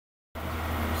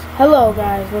Hello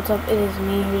guys, what's up? It is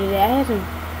me here today. I had some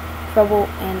trouble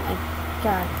and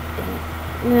god dang it.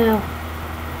 No.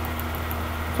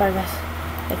 Sorry guys.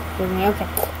 Forgive me. Okay.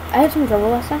 I had some trouble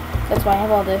last time. That's why I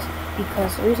have all this.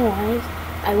 Because the reason why is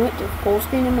I went to full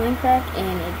screen in Minecraft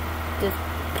and it just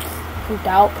pooped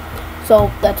out. So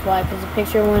that's why, because the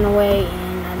picture went away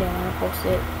and I didn't want to post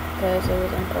it because it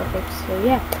was imperfect. So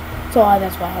yeah. So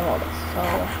that's why I have all this. So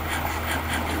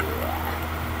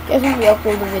guys, when we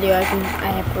upload the video, I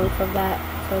have proof of that.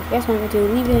 So if you guys want me to,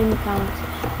 leave it in the comments.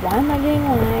 Why am I getting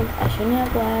lag? I shouldn't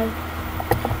have lag.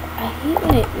 I hate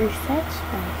when it resets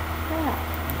my crap.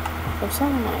 Or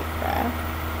some of my crap.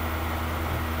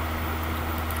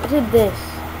 I did this.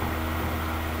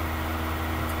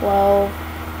 12.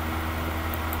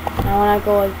 Now when I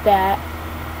go like that.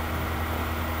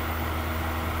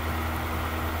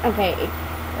 Okay, it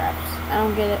craps. I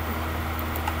don't get it.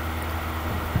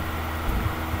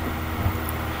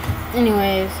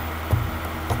 Anyways.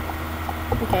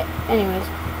 Okay, anyways.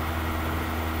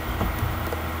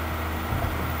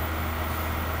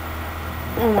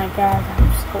 Oh my god, I'm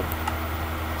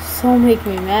so make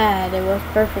me mad. It was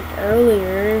perfect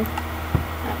earlier.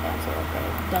 Okay, so okay,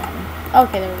 done.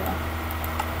 Okay, there we go.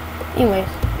 Anyways,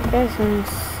 you guys can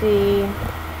see.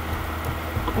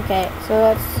 Okay, so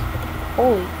that's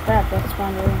holy crap, that's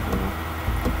spawned everything.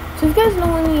 So if you guys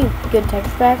know any good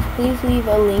text packs, please leave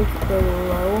a link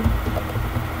below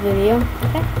the video.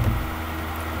 Okay.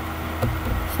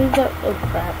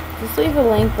 Just leave a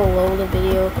link below the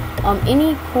video.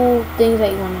 Any cool things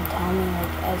that you want to tell me,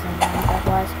 like as in Minecraft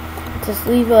wise, just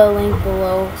leave a link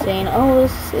below saying, oh,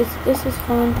 this is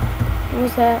fun. What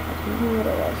was that? I don't know what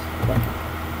it was.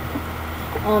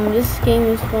 But, this game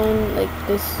is fun. Like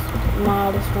this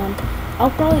mod is fun. I'll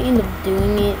probably end up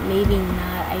doing it. Maybe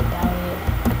not. I doubt it.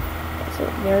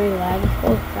 Very laggy.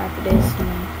 Holy crap, it is to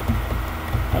me.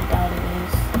 I doubt it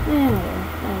is.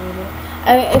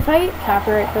 If I get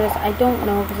copyright for this, I don't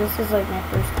know, because this is like my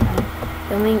first time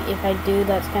filming. If I do,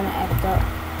 that's kind of effed up.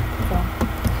 So,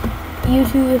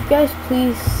 YouTube, if you guys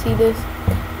please see this,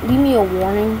 leave me a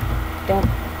warning.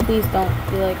 Please don't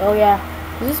be like, oh yeah,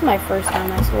 this is my first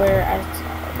time, I swear.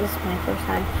 This is my first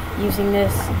time using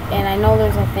this, and I know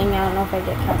there's a thing. I don't know if I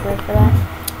get copyright for that.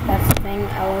 That's the thing.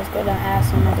 I was gonna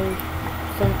ask some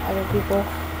other people,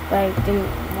 but I didn't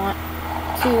want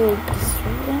to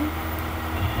disturb them,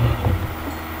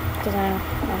 because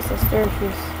my sister,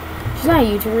 she's not a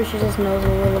YouTuber, she just knows a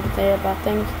little bit about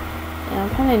things, and I'm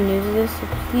kind of new to this, so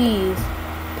please,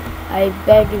 I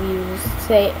beg of you, just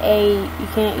say, hey, you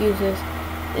can't use this,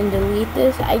 and delete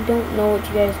this. I don't know what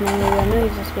you guys normally do. I know you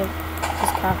just get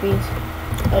just copies,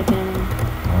 like,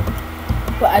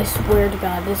 but I swear to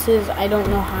God, I don't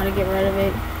know how to get rid of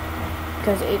it.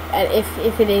 Because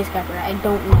if it is copyright, I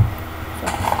don't know.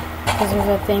 Because there's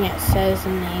a thing that says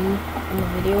the name in the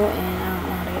video, and I don't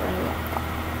know how to get rid of it.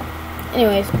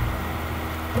 Anyways,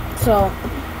 so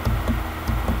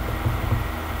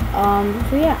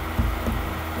yeah.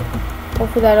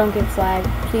 Hopefully I don't get flagged.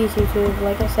 Please, YouTube.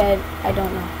 Like I said, I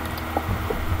don't know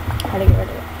how to get rid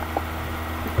of it.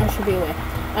 There should be a way.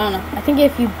 I don't know. I think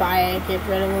if you buy it, get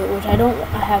rid of it, which I don't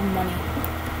have money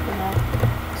for that.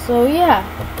 So yeah,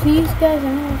 please guys, I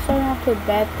know I'm starting off to a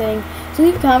bad thing. So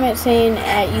leave a comment saying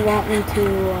you want me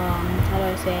to, how do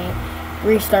I say,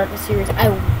 restart the series.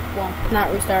 Well,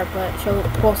 not restart, but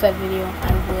post that video.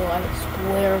 I will, I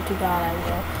swear to God I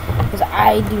will. Because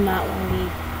I do not want to be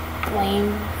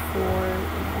blamed for,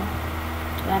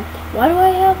 that. Why do I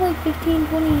have like 15,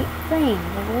 20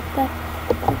 frames? Like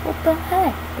what the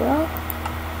heck, bro?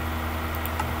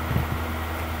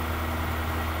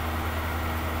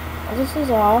 This is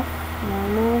off.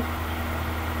 Normal.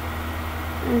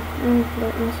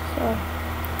 Brightness is off.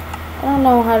 I don't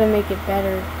know how to make it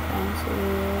better.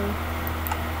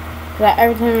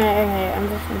 Every time I'm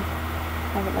just gonna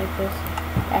have it like this.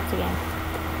 Back again.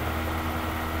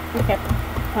 Okay.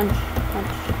 Punch.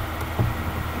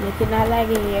 Make it not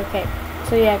laggy. Okay.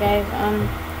 So yeah, guys. I'm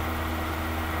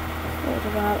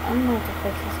gonna have to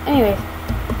fix this. Anyways,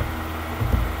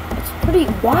 it's pretty.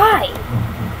 Why?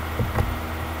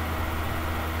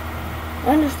 I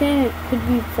understand it could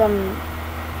be from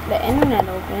the internet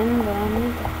open, but I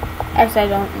need that. Actually, I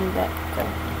don't need that. So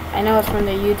I know it's from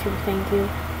the YouTube thing too.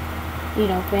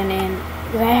 Open, and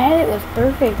because I had it was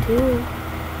perfect too.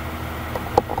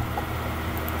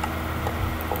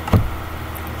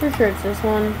 For sure it's this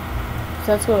one. So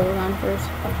that's what we're on first.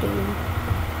 Update.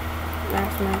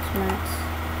 Max.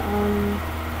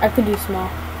 I could do small,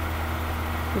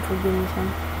 which would give me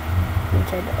some.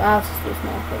 I'll just do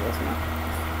small for this now.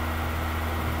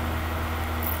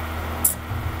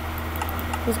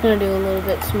 Just gonna do a little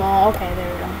bit small. Okay,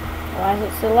 there we go. Why is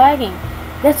it still lagging?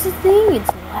 That's the thing,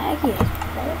 it's lagging.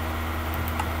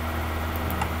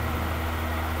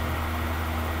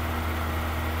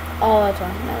 Oh, that's one.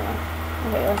 No.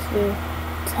 Okay, let's do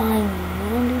tiny.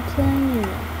 I want to do tiny.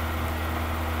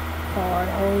 God,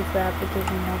 holy crap, it gives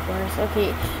me no worse. Okay,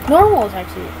 normal is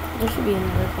actually, there should be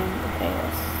another thing. Okay,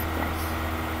 let's.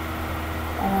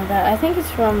 Oh my god, I think it's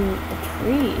from the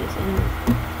trees, and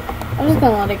I'm just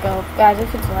gonna let it go. Guys, if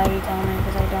it's laggy, tell me,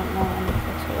 because I don't know how to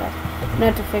fix it. I'm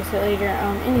gonna have to fix it later.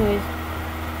 Anyways.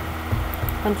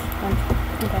 Punch.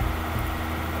 Okay.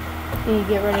 Need to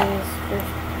get rid of this first.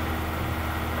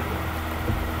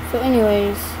 So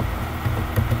anyways,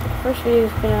 first video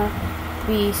is gonna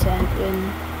be sent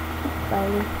in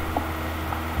probably.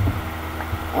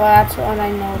 Oh, that's what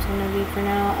I know it's gonna be for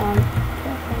now. I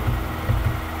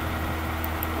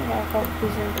got a couple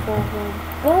pieces of coal.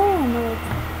 Boom!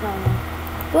 No.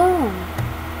 Boom!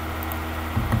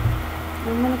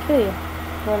 I'm gonna kill you.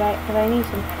 But I need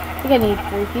some. I think I need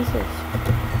 3 pieces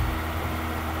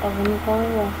of a new color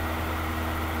wool.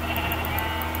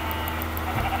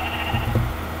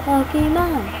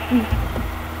 Pokemon.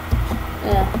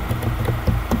 Yeah.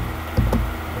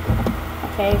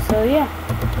 Okay, so yeah,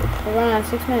 we're running on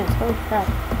 6 minutes. Holy crap!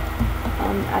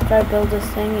 After I build this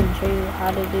thing and show you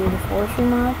how to do the forestry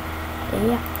mod,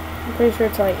 yeah, I'm pretty sure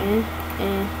it's like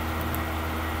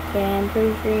Okay, I'm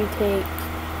pretty sure you take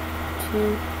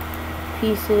 2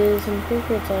 pieces. I'm pretty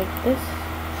sure it's like this.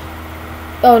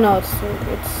 Oh no, it's 3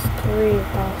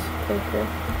 across. Pretty sure.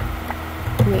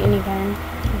 I mean, any kind.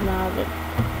 Not it.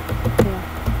 Yeah.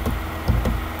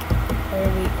 Very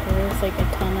weak. There's like a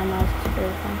ton of mouse. It's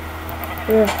very fun.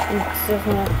 Here, it's just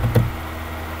gonna.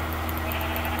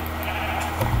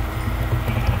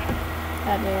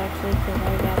 That day actually, because I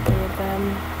got through with them.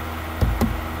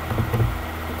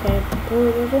 Okay.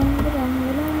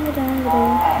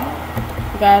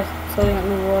 Guys, so you don't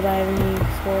know what I have any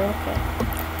for. Okay.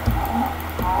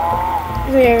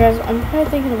 So yeah, guys, I'm probably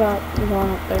thinking about going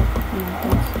up there.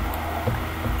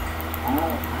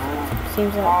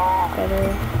 Seems like better.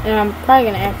 And I'm probably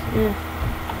gonna actually.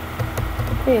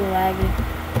 Pretty laggy.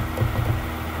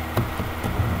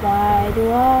 Why do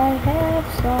I have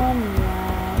some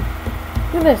lag?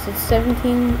 Look at this, it's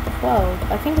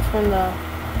 1712. I think it's from the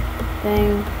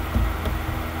thing.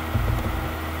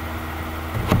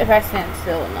 If I stand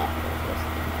still enough,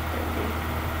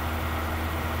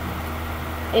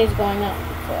 it is going up.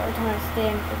 So every time I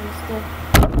stand pretty still.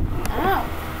 Ow!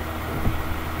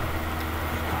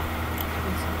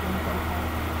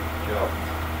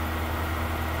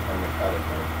 I'm gonna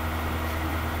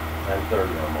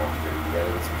 10:30 almost, dude. You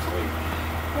gotta get some sleep.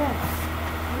 Yeah.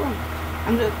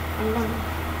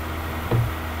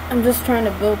 I'm just trying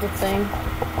to build the thing.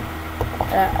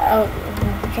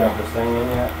 Shove this thing in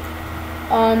yet?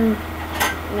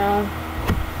 No.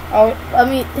 Oh, I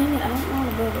mean, dang it, I don't know how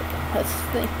to build it. That's the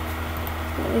thing.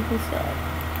 It's gonna make me sad.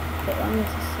 Okay, let me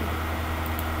just see.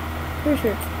 Pretty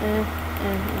sure it's, okay.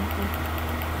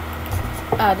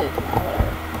 I did.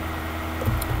 Whatever.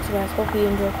 So guys, hope you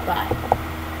enjoyed. Bye.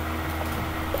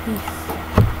 Peace.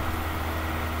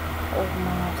 Oh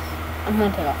my gosh. I'm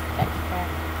gonna take off.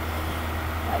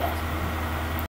 Bye guys.